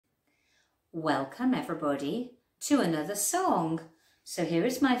Welcome everybody to another song. So here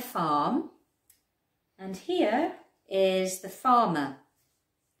is my farm and here is the farmer.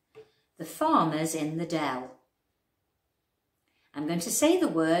 The farmer's in the dell. I'm going to say the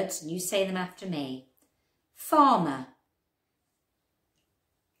words and you say them after me. Farmer,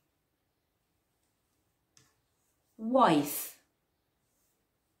 wife,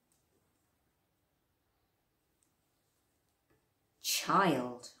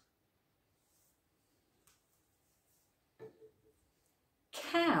 child,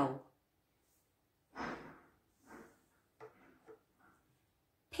 cow,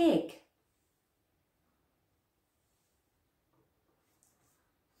 pig,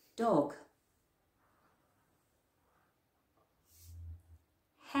 dog,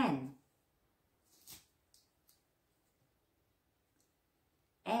 hen,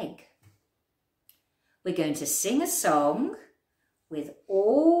 egg. We're going to sing a song with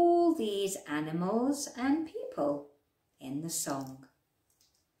all these animals and people in the song.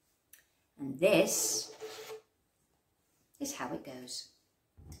 And this is how it goes.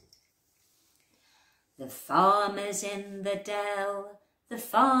 The farmer's in the dell, the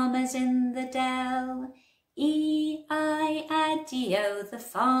farmer's in the dell, E-I-A-D-O, the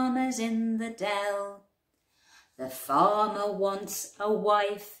farmer's in the dell. The farmer wants a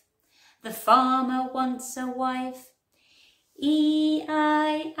wife, the farmer wants a wife, E-I-A-D-O,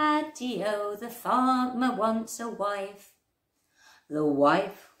 the farmer wants a wife. The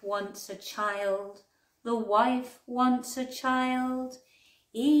wife wants a child, the wife wants a child,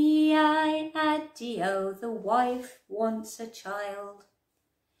 E-I-A-D-O, the wife wants a child.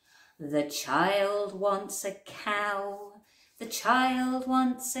 The child wants a cow, the child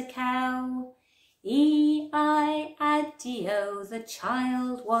wants a cow, E-I-A-D-O, the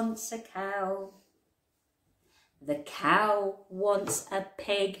child wants a cow. The cow wants a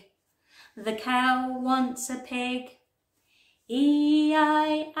pig, the cow wants a pig,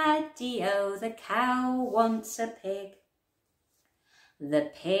 E-I-A-D-O, the cow wants a pig.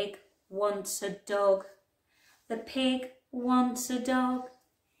 The pig wants a dog, the pig wants a dog,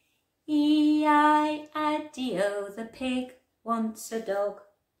 E-I-A-D-O, the pig wants a dog.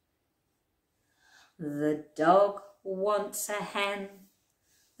 The dog wants a hen,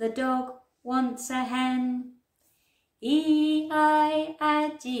 the dog wants a hen, E-I-A-D-O,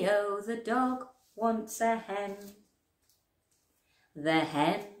 the dog wants a hen. The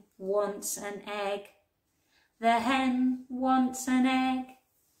hen wants an egg, the hen wants an egg,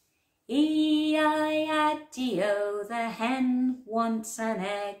 E-I-A-D-O, the hen wants an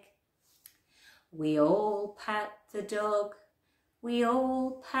egg. We all pat the dog, we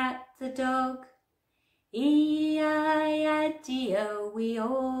all pat the dog, E-I-A-D-O, we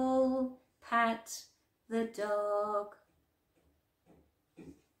all pat the dog.